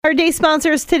Our day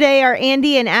sponsors today are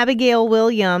Andy and Abigail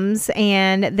Williams,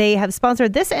 and they have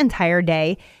sponsored this entire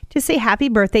day to say happy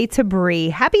birthday to Bree.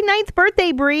 Happy 9th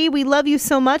birthday, Bree. We love you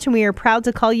so much, and we are proud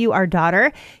to call you our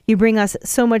daughter. You bring us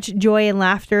so much joy and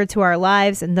laughter to our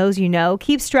lives and those you know.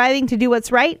 Keep striving to do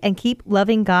what's right and keep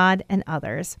loving God and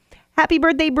others. Happy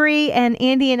birthday, Bree and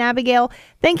Andy and Abigail.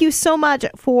 Thank you so much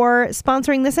for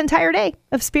sponsoring this entire day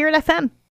of Spirit FM.